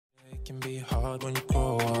can be hard when you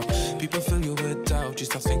grow up. People fill you with doubt, you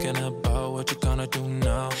start thinking about what you're gonna do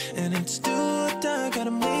now. And it's do or die,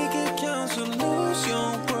 gotta make it count. So lose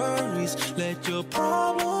your worries, let your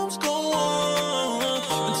problems go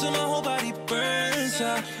on until my whole body burns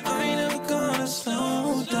out. I ain't never gonna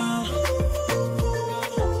slow down.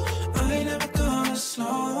 I ain't never gonna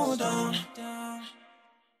slow down.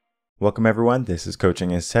 Welcome everyone, this is Coaching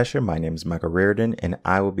in Session. My name is Michael Rearden and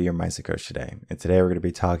I will be your mindset coach today. And today we're going to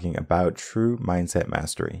be talking about true mindset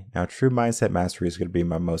mastery. Now, true mindset mastery is going to be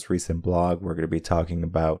my most recent blog. We're going to be talking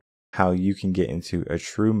about how you can get into a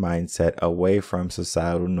true mindset away from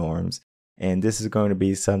societal norms. And this is going to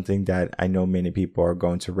be something that I know many people are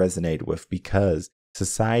going to resonate with because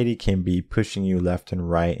society can be pushing you left and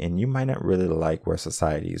right and you might not really like where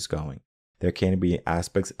society is going. There can be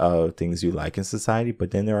aspects of things you like in society, but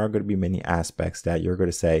then there are going to be many aspects that you're going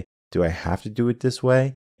to say, do I have to do it this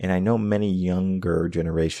way? And I know many younger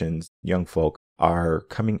generations, young folk are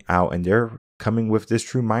coming out and they're coming with this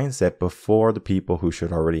true mindset before the people who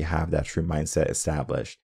should already have that true mindset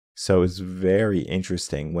established. So it's very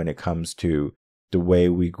interesting when it comes to the way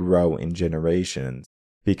we grow in generations,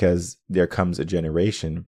 because there comes a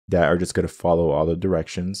generation that are just going to follow all the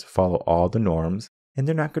directions, follow all the norms, and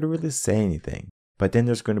they're not going to really say anything. But then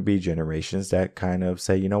there's going to be generations that kind of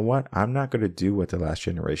say, you know what, I'm not going to do what the last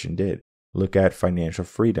generation did. Look at financial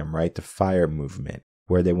freedom, right? The FIRE movement,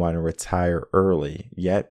 where they want to retire early.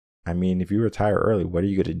 Yet, I mean, if you retire early, what are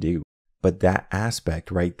you going to do? But that aspect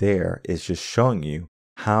right there is just showing you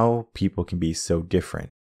how people can be so different.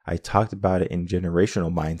 I talked about it in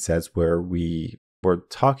generational mindsets where we were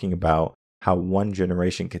talking about how one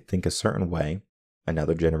generation could think a certain way,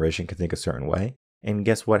 another generation could think a certain way. And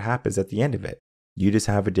guess what happens at the end of it? You just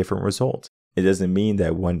have a different result. It doesn't mean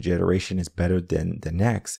that one generation is better than the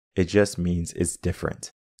next. It just means it's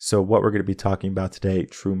different. So what we're going to be talking about today,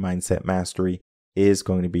 true mindset mastery, is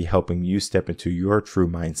going to be helping you step into your true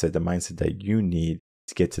mindset, the mindset that you need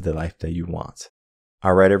to get to the life that you want.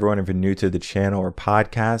 All right, everyone, if you're new to the channel or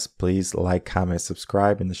podcast, please like, comment,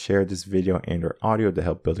 subscribe, and share this video and or audio to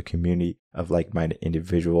help build a community of like-minded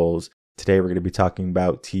individuals. Today, we're going to be talking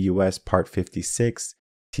about TUS Part 56.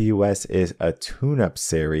 TUS is a tune-up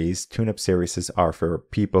series. Tune-up series are for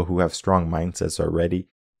people who have strong mindsets already.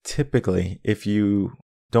 Typically, if you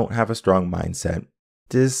don't have a strong mindset,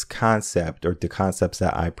 this concept or the concepts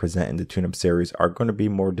that I present in the tune-up series are going to be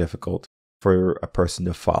more difficult for a person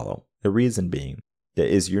to follow. The reason being that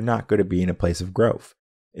is you're not going to be in a place of growth.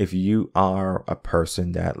 If you are a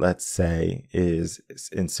person that, let's say, is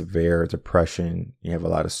in severe depression, you have a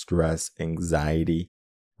lot of stress, anxiety,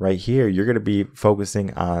 right here, you're going to be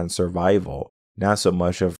focusing on survival, not so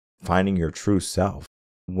much of finding your true self.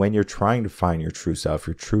 When you're trying to find your true self,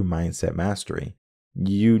 your true mindset mastery,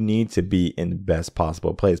 you need to be in the best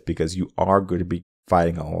possible place because you are going to be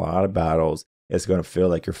fighting a lot of battles. It's going to feel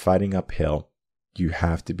like you're fighting uphill. You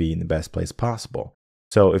have to be in the best place possible.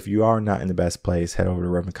 So if you are not in the best place, head over to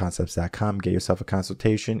revenconcepts.com, get yourself a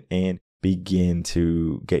consultation and begin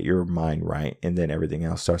to get your mind right. And then everything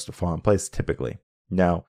else starts to fall in place typically.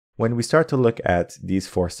 Now, when we start to look at these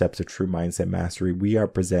 4 steps of true mindset mastery, we are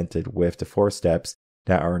presented with the 4 steps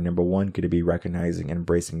that are number 1, going to be recognizing and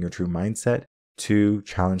embracing your true mindset. 2,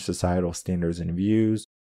 challenge societal standards and views.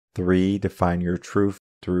 3, define your truth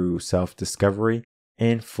through self-discovery.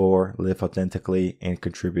 And 4, live authentically and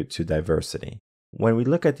contribute to diversity. When we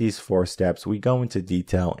look at these 4 steps, we go into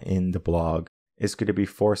detail in the blog. It's going to be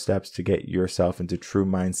 4 steps to get yourself into true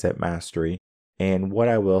mindset mastery. And what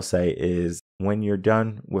I will say is when you're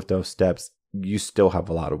done with those steps, you still have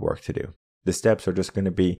a lot of work to do. The steps are just going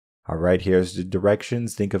to be, all right, here's the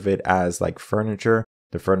directions. Think of it as like furniture.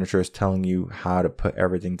 The furniture is telling you how to put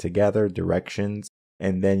everything together, directions,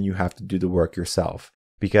 and then you have to do the work yourself.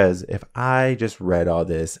 Because if I just read all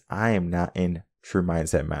this, I am not in true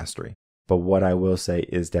mindset mastery. But what I will say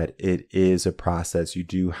is that it is a process. You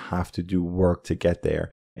do have to do work to get there.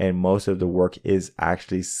 And most of the work is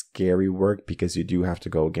actually scary work because you do have to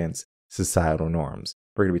go against societal norms.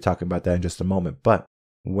 We're going to be talking about that in just a moment. But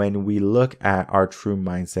when we look at our true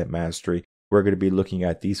mindset mastery, we're going to be looking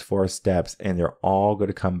at these 4 steps and they're all going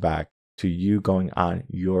to come back to you going on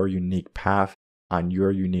your unique path, on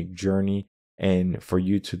your unique journey, and for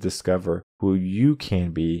you to discover who you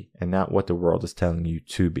can be and not what the world is telling you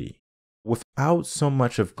to be. Without so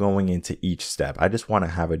much of going into each step, I just want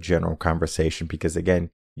to have a general conversation because,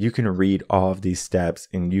 again, you can read all of these steps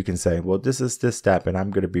and you can say, well, this is this step, and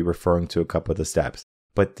I'm going to be referring to a couple of the steps.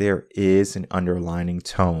 But there is an underlining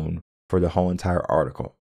tone for the whole entire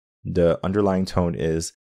article. The underlying tone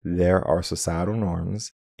is there are societal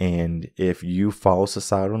norms And if you follow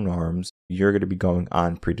societal norms, you're going to be going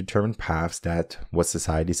on predetermined paths that what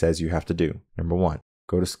society says you have to do. Number one,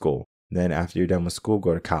 go to school. Then after you're done with school,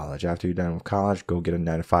 go to college. After you're done with college, go get a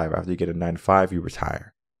 9-to-5. After you get a 9-to-5, you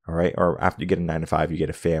retire. All right. Or after you get a 9-to-5, you get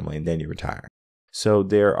a family and then you retire. So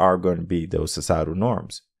there are going to be those societal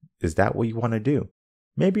norms. Is that what you want to do?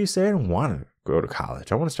 Maybe you say, I don't want to go to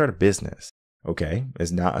college. I want to start a business. Okay.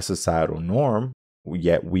 It's not a societal norm,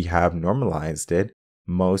 yet we have normalized it.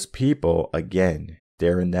 Most people, again,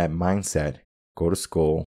 they're in that mindset. Go to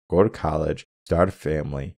school, go to college, start a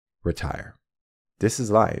family, retire. This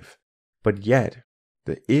is life. But yet,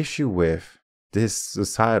 the issue with this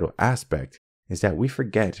societal aspect is that we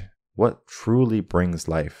forget what truly brings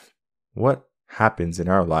life. What happens in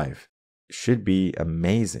our life should be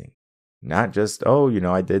amazing. Not just,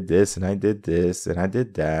 I did this and I did this and I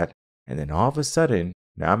did that. And then all of a sudden,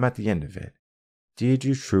 now I'm at the end of it. Did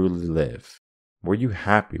you truly live? Were you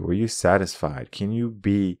happy? Were you satisfied? Can you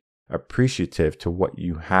be appreciative to what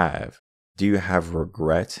you have? Do you have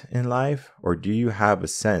regret in life? Or do you have a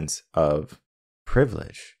sense of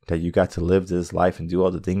privilege that you got to live this life and do all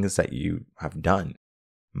the things that you have done?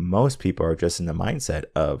 Most people are just in the mindset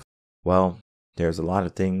of, well, there's a lot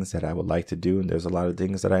of things that I would like to do and there's a lot of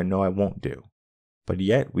things that I know I won't do. But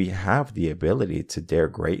yet we have the ability to dare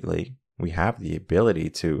greatly. We have the ability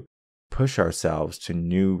to push ourselves to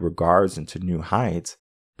new regards and to new heights.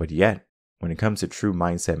 But yet, when it comes to true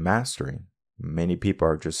mindset mastery, many people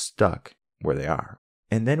are just stuck where they are.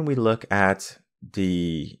 And then we look at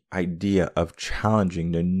the idea of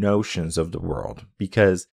challenging the notions of the world,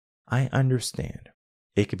 because I understand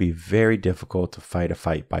it can be very difficult to fight a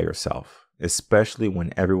fight by yourself, especially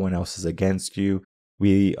when everyone else is against you.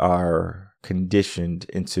 We are conditioned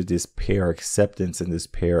into this peer acceptance and this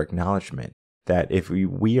peer acknowledgement that if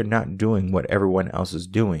we are not doing what everyone else is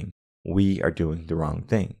doing, we are doing the wrong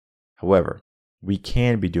thing. However, we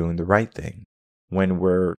can be doing the right thing. When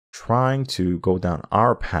we're trying to go down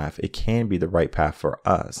our path, it can be the right path for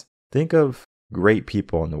us. Think of great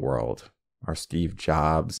people in the world, our Steve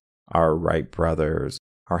Jobs, our Wright brothers,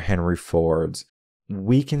 our Henry Fords.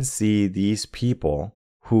 We can see these people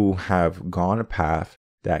who have gone a path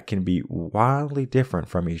that can be wildly different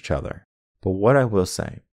from each other. But what I will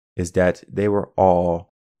say is that they were all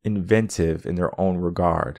inventive in their own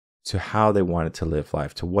regard to how they wanted to live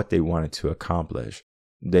life, to what they wanted to accomplish.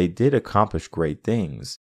 They did accomplish great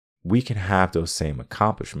things. We can have those same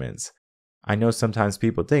accomplishments. I know sometimes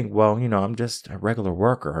people think, well, I'm just a regular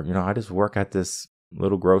worker. I just work at this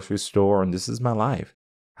little grocery store and this is my life.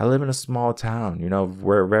 I live in a small town,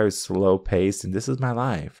 we're very slow paced and this is my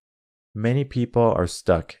life. Many people are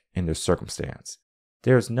stuck in their circumstance.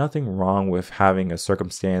 There's nothing wrong with having a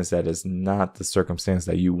circumstance that is not the circumstance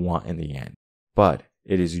that you want in the end. But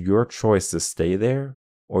it is your choice to stay there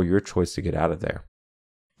or your choice to get out of there.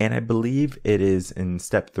 And I believe it is in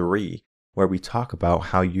step 3 where we talk about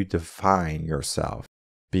how you define yourself.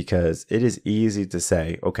 Because it is easy to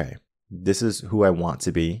say, okay, this is who I want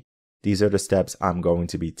to be. These are the steps I'm going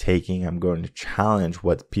to be taking. I'm going to challenge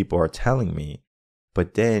what people are telling me.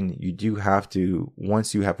 But then you do have to,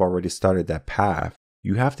 once you have already started that path,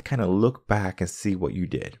 you have to kind of look back and see what you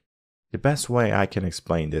did. The best way I can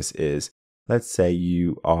explain this is, let's say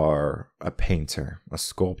you are a painter, a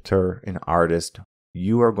sculptor, an artist.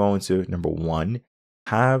 You are going to, number 1,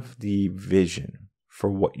 have the vision for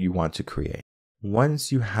what you want to create.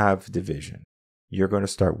 Once you have the vision, you're going to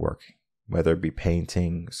start working, whether it be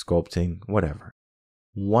painting, sculpting, whatever.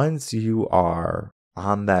 Once you are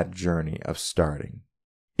on that journey of starting,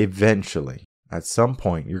 eventually, at some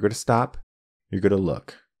point, you're going to stop. You're going to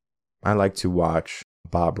look. I like to watch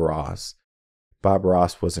Bob Ross. Bob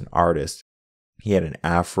Ross was an artist. He had an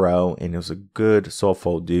afro and it was a good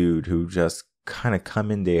soulful dude who just kind of come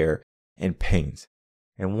in there and paint.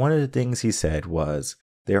 And one of the things he said was,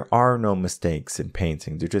 there are no mistakes in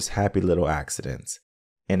painting. They're just happy little accidents.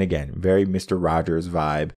 And again, very Mr. Rogers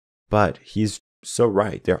vibe, but he's so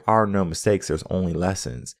right. There are no mistakes. There's only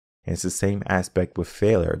lessons. And it's the same aspect with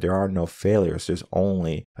failure. There are no failures. There's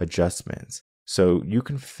only adjustments. So you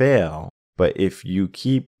can fail, but if you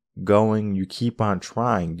keep going, you keep on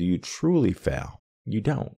trying, do you truly fail? You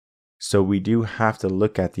don't. So we do have to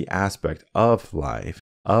look at the aspect of life,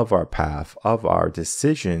 of our path, of our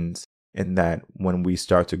decisions, and that when we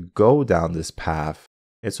start to go down this path,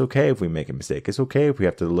 it's okay if we make a mistake. It's okay if we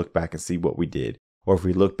have to look back and see what we did. Or if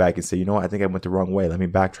we look back and say, you know what, I think I went the wrong way. Let me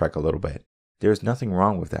backtrack a little bit. There's nothing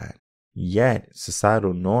wrong with that. Yet,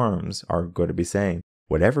 societal norms are going to be saying,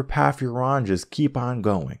 whatever path you're on, just keep on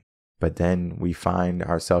going. But then we find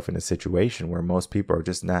ourselves in a situation where most people are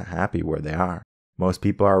just not happy where they are. Most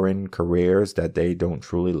people are in careers that they don't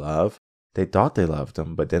truly love. They thought they loved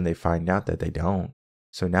them, but then they find out that they don't.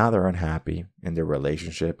 So now they're unhappy in their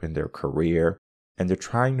relationship, in their career, and they're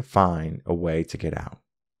trying to find a way to get out.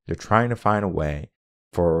 They're trying to find a way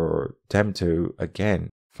for them to, again,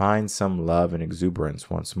 find some love and exuberance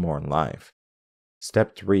once more in life.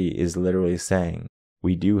 Step 3 is literally saying,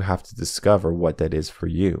 we do have to discover what that is for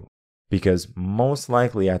you. Because most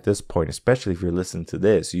likely at this point, especially if you're listening to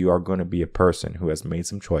this, you are going to be a person who has made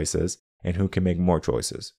some choices and who can make more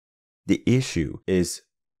choices. The issue is,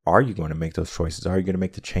 are you going to make those choices? Are you going to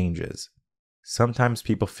make the changes? Sometimes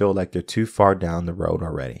people feel like they're too far down the road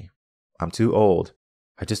already. I'm too old.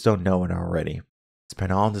 I just don't know it already.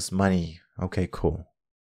 Spend all this money. Okay, cool.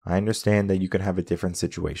 I understand that you can have a different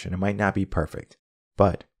situation. It might not be perfect.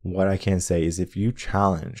 But what I can say is if you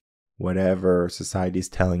challenge whatever society's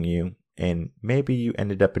telling you, and maybe you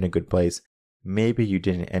ended up in a good place, maybe you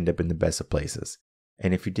didn't end up in the best of places.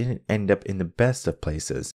 And if you didn't end up in the best of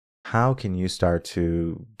places, how can you start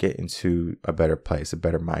to get into a better place, a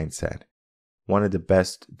better mindset? One of the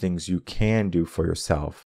best things you can do for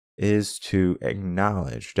yourself is to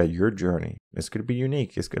acknowledge that your journey is going to be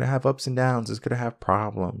unique. It's going to have ups and downs. It's going to have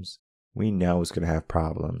problems. We know it's going to have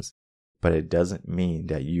problems, but it doesn't mean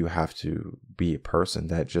that you have to be a person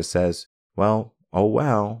that just says, well, oh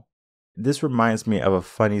well. This reminds me of a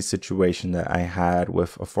funny situation that I had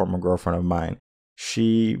with a former girlfriend of mine.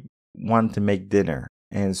 She wanted to make dinner,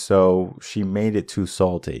 and so she made it too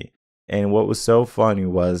salty. And what was so funny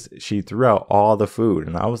was she threw out all the food.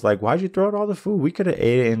 And I was like, why'd you throw out all the food? We could have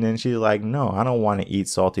ate it. And then she's like, no, I don't want to eat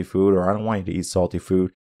salty food, or I don't want you to eat salty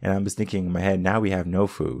food. And I'm just thinking in my head, now we have no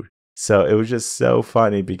food. So it was just so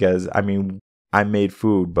funny because, I mean, I made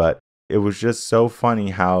food, but it was just so funny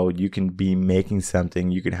how you can be making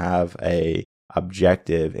something, you can have a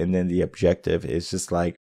objective, and then the objective is just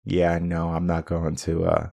like, yeah, no, I'm not going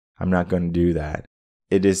to do that.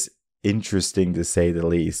 It is interesting to say the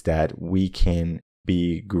least that we can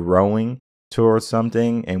be growing towards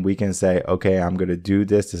something and we can say, okay, I'm going to do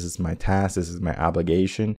this. This is my task. This is my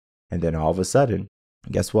obligation. And then all of a sudden,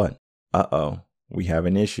 guess what? We have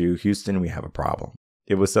an issue. Houston, we have a problem.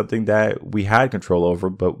 It was something that we had control over,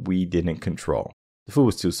 but we didn't control. The food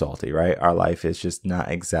was too salty, right? Our life is just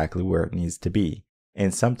not exactly where it needs to be.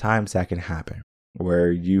 And sometimes that can happen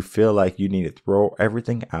where you feel like you need to throw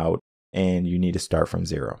everything out and you need to start from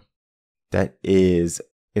zero. That is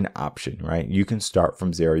an option, right? You can start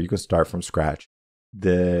from zero. You can start from scratch.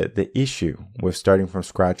 The issue with starting from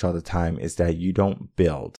scratch all the time is that you don't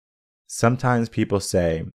build. Sometimes people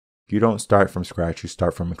say you don't start from scratch, you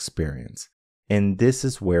start from experience. And this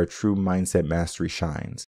is where true mindset mastery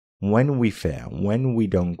shines. When we fail, when we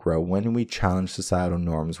don't grow, when we challenge societal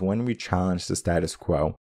norms, when we challenge the status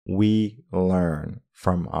quo, we learn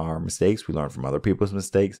from our mistakes, we learn from other people's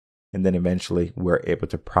mistakes, and then eventually we're able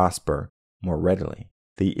to prosper more readily.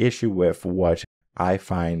 The issue with what I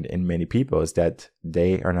find in many people is that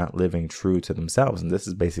they are not living true to themselves. And this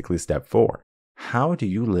is basically step 4. How do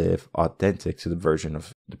you live authentic to the version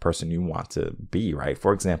of the person you want to be, right?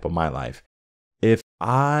 For example, my life. If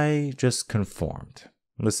I just conformed,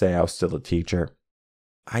 let's say I was still a teacher,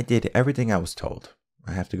 I did everything I was told.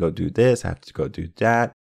 I have to go do this, I have to go do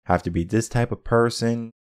that, I have to be this type of person,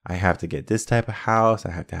 I have to get this type of house,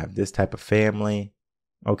 I have to have this type of family.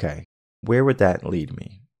 Okay, where would that lead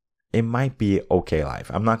me? It might be an okay life.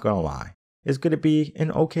 I'm not going to lie. It's going to be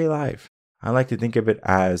an okay life. I like to think of it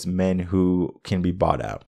as men who can be bought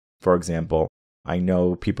out. For example, I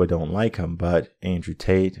know people don't like him, but Andrew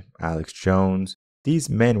Tate, Alex Jones, these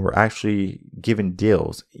men were actually given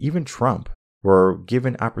deals. Even Trump were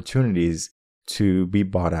given opportunities to be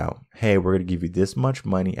bought out. Hey, we're going to give you this much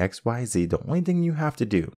money, X, Y, Z. The only thing you have to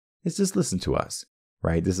do is just listen to us,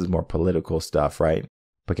 right? This is more political stuff, right?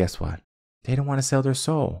 But guess what? They don't want to sell their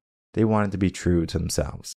soul. They wanted to be true to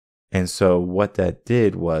themselves. And so what that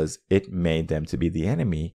did was it made them to be the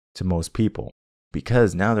enemy to most people.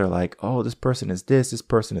 Because now they're like, oh, this person is this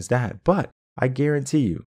person is that. But I guarantee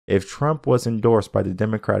you, if Trump was endorsed by the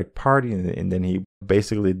Democratic Party and then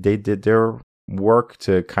they did their work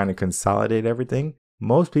to kind of consolidate everything,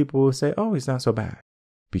 most people will say, oh, he's not so bad,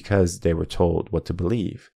 because they were told what to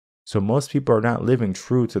believe. So most people are not living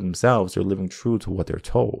true to themselves. They're living true to what they're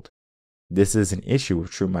told. This is an issue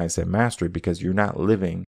with true mindset mastery because you're not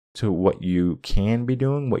living to what you can be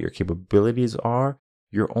doing, what your capabilities are.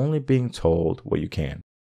 You're only being told what you can.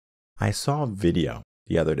 I saw a video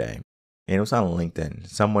the other day, and it was on LinkedIn.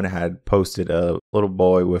 Someone had posted a little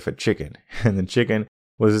boy with a chicken, and the chicken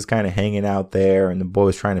was just kind of hanging out there, and the boy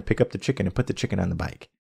was trying to pick up the chicken and put the chicken on the bike.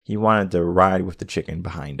 He wanted to ride with the chicken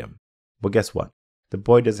behind him. But guess what? The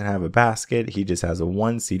boy doesn't have a basket. He just has a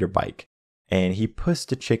one-seater bike. And he puts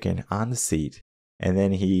the chicken on the seat. And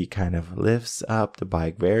then he kind of lifts up the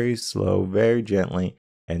bike very slow, very gently.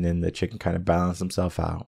 And then the chicken kind of balances himself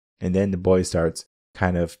out. And then the boy starts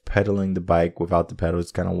kind of pedaling the bike without the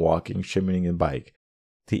pedals, kind of walking, shimmying the bike.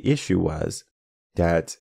 The issue was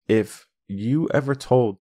that if you ever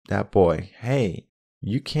told that boy, hey,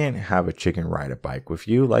 you can't have a chicken ride a bike with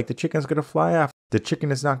you, like the chicken's going to fly off. The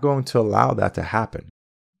chicken is not going to allow that to happen.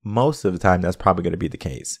 Most of the time, that's probably going to be the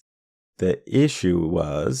case. The issue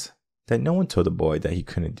was that no one told the boy that he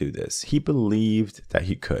couldn't do this. He believed that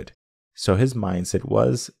he could. So his mindset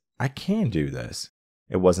was, I can do this.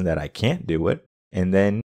 It wasn't that I can't do it. And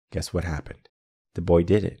then guess what happened? The boy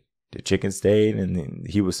did it. The chicken stayed and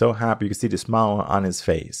he was so happy. You could see the smile on his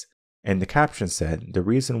face. And the caption said the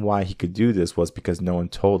reason why he could do this was because no one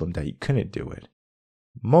told him that he couldn't do it.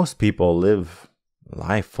 Most people live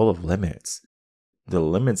life full of limits. The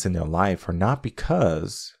limits in their life are not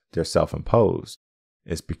because they're self-imposed.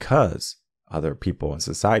 It's because other people in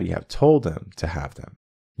society have told them to have them.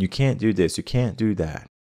 You can't do this. You can't do that.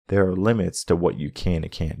 There are limits to what you can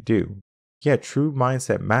and can't do. Yet true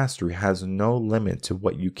mindset mastery has no limit to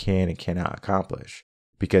what you can and cannot accomplish.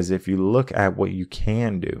 Because if you look at what you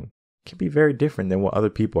can do, it can be very different than what other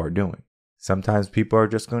people are doing. Sometimes people are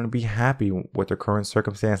just going to be happy with their current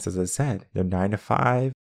circumstances, as I said. Their 9 to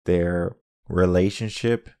 5, their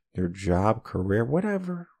relationship, their job, career,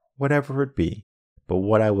 whatever it be. But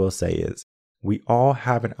what I will say is, we all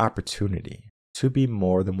have an opportunity to be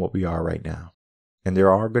more than what we are right now. And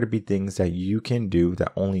there are going to be things that you can do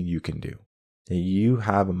that only you can do. That you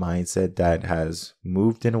have a mindset that has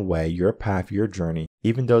moved in a way, your path, your journey,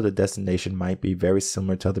 even though the destination might be very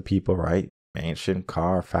similar to other people, right? Mansion,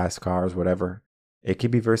 car, fast cars, whatever. It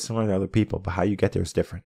can be very similar to other people, but how you get there is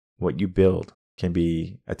different. What you build can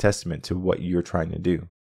be a testament to what you're trying to do.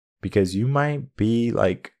 Because you might be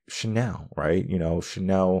like Chanel, right? You know,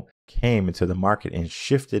 Chanel came into the market and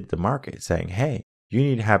shifted the market saying, hey, you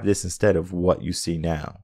need to have this instead of what you see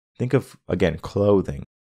now. Think of, again, clothing,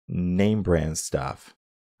 name brand stuff.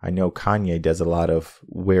 I know Kanye does a lot of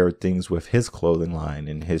weird things with his clothing line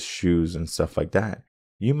and his shoes and stuff like that.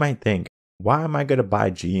 You might think, why am I going to buy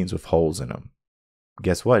jeans with holes in them?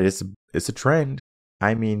 Guess what? It's a trend.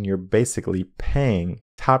 I mean, you're basically paying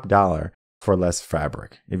top dollar for less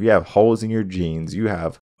fabric. If you have holes in your jeans, you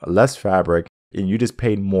have less fabric and you just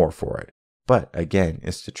paid more for it. But again,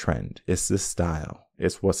 it's the trend. It's the style.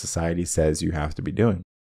 It's what society says you have to be doing.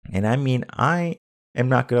 And I mean, I am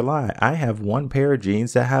not going to lie. I have one pair of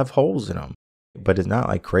jeans that have holes in them, but it's not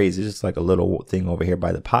like crazy. It's just like a little thing over here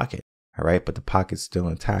by the pocket. All right. But the pocket's still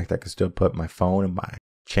intact. I can still put my phone and my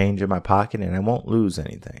change in my pocket and I won't lose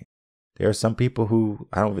anything. There are some people who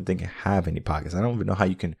I don't even think have any pockets. I don't even know how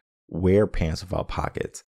you can wear pants without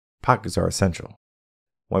pockets. Pockets are essential.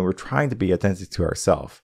 When we're trying to be authentic to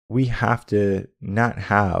ourselves, we have to not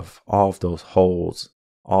have all of those holes,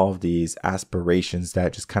 all of these aspirations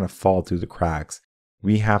that just kind of fall through the cracks.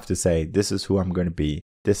 We have to say, this is who I'm going to be.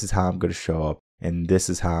 This is how I'm going to show up. And this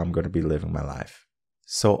is how I'm going to be living my life.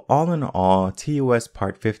 So all in all, TOS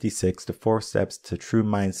Part 56, the 4 steps to true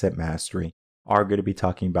mindset mastery, are going to be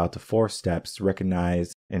talking about the 4 steps to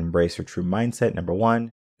recognize and embrace your true mindset. Number 1.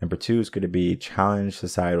 Number 2 is going to be challenge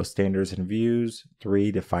societal standards and views.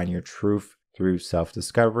 3, define your truth through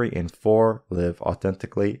self-discovery. And 4, live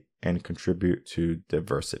authentically and contribute to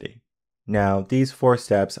diversity. Now, these 4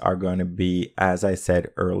 steps are going to be, as I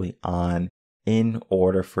said early on, in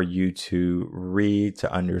order for you to read,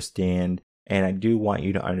 to understand. And I do want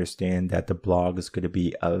you to understand that the blog is going to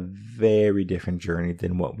be a very different journey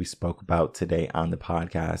than what we spoke about today on the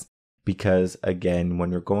podcast. Because again,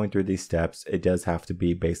 when you're going through these steps, it does have to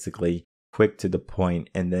be basically quick to the point.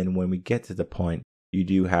 And then when we get to the point, you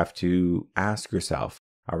do have to ask yourself,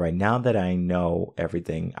 all right, now that I know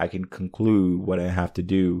everything, I can conclude what I have to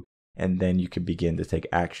do. And then you can begin to take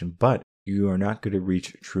action. But you are not going to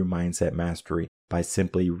reach true mindset mastery by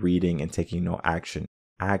simply reading and taking no action.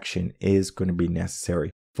 Action is going to be necessary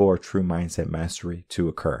for true mindset mastery to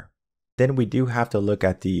occur. Then we do have to look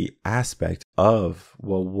at the aspect of,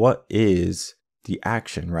 well, what is the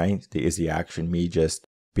action, right? Is the action me just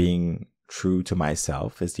being true to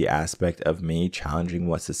myself? Is the aspect of me challenging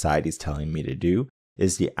what society is telling me to do?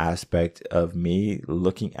 Is the aspect of me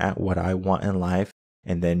looking at what I want in life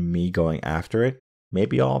and then me going after it?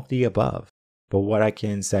 Maybe all of the above. But what I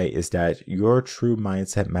can say is that your true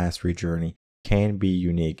mindset mastery journey can be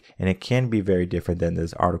unique and it can be very different than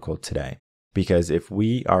this article today. Because if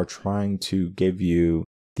we are trying to give you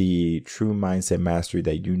the true mindset mastery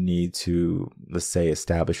that you need to, let's say,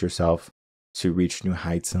 establish yourself to reach new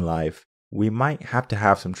heights in life, we might have to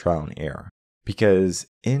have some trial and error. Because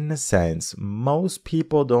in a sense, most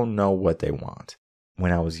people don't know what they want.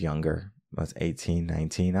 When I was younger, I was 18,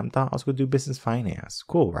 19, I thought I was going to do business finance.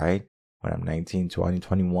 Cool, right? When I'm 19, 20,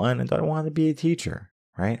 21, I thought I wanted to be a teacher,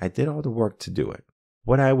 right? I did all the work to do it.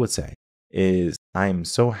 What I would say is I'm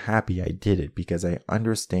so happy I did it because I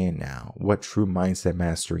understand now what true mindset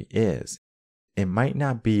mastery is. It might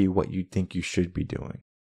not be what you think you should be doing,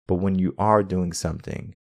 but when you are doing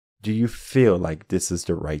something, do you feel like this is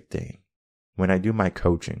the right thing? When I do my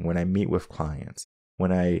coaching, when I meet with clients,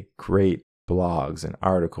 when I create blogs and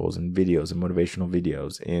articles and videos and motivational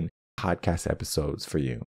videos and podcast episodes for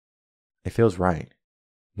you, it feels right.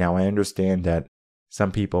 Now, I understand that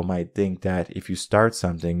some people might think that if you start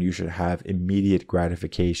something, you should have immediate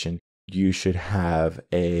gratification. You should have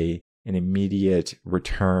an immediate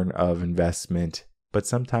return of investment. But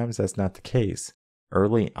sometimes that's not the case.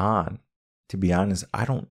 Early on, to be honest, I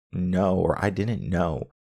don't know, or I didn't know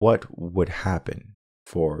what would happen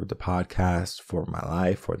for the podcast, for my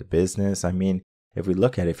life, for the business. I mean, if we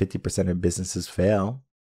look at it, 50% of businesses fail.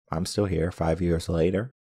 I'm still here 5 years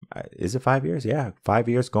later. Is it 5 years? Yeah, 5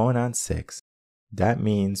 years going on 6. That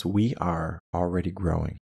means we are already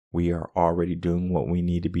growing. We are already doing what we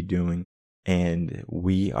need to be doing. And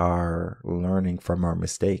we are learning from our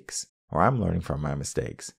mistakes, or I'm learning from my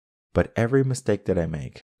mistakes. But every mistake that I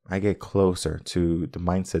make, I get closer to the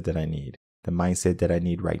mindset that I need, the mindset that I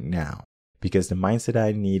need right now. Because the mindset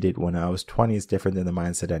I needed when I was 20 is different than the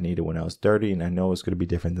mindset I needed when I was 30. And I know it's going to be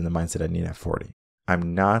different than the mindset I need at 40.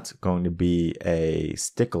 I'm not going to be a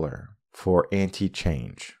stickler for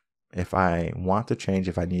anti-change. If I want to change,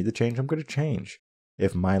 if I need to change, I'm going to change.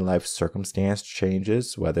 If my life circumstance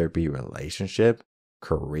changes, whether it be relationship,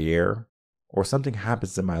 career, or something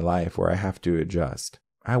happens in my life where I have to adjust,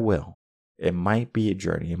 I will. It might be a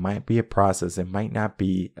journey. It might be a process. It might not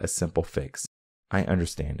be a simple fix. I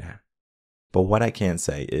understand that. But what I can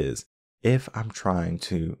say is, if I'm trying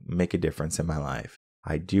to make a difference in my life,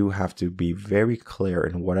 I do have to be very clear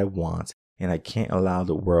in what I want, and I can't allow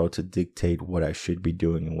the world to dictate what I should be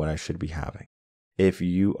doing and what I should be having. If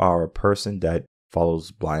you are a person that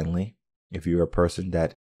follows blindly, if you're a person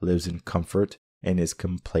that lives in comfort and is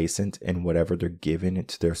complacent in whatever they're given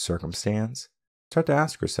to their circumstance, start to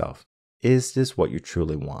ask yourself, is this what you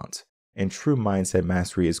truly want? And true mindset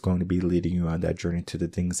mastery is going to be leading you on that journey to the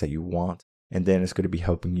things that you want, and then it's going to be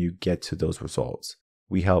helping you get to those results.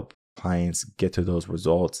 We help clients get to those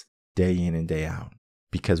results day in and day out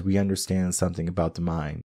because we understand something about the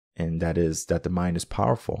mind, and that is that the mind is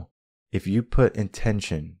powerful. If you put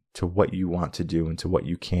intention to what you want to do and to what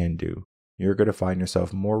you can do, you're going to find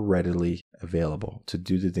yourself more readily available to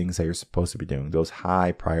do the things that you're supposed to be doing, those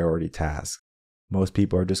high priority tasks. Most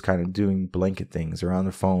people are just kind of doing blanket things. They're on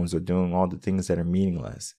their phones. They're doing all the things that are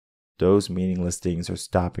meaningless. Those meaningless things are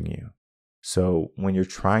stopping you. So when you're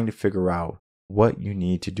trying to figure out what you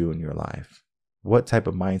need to do in your life, what type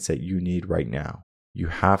of mindset you need right now, you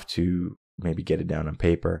have to maybe get it down on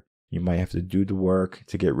paper. You might have to do the work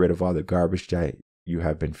to get rid of all the garbage that you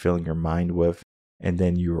have been filling your mind with. And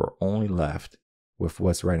then you are only left with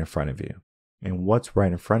what's right in front of you. And what's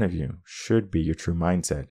right in front of you should be your true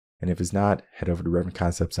mindset. And if it's not, head over to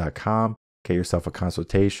revenconcepts.com, get yourself a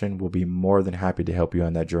consultation. We'll be more than happy to help you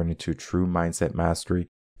on that journey to true mindset mastery.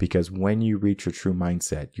 Because when you reach your true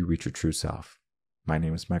mindset, you reach your true self. My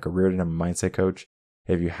name is Michael Rearden. I'm a mindset coach.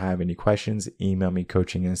 If you have any questions, email me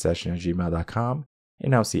coachinginsession@gmail.com.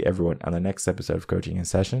 And I'll see everyone on the next episode of Coaching in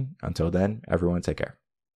Session. Until then, everyone take care.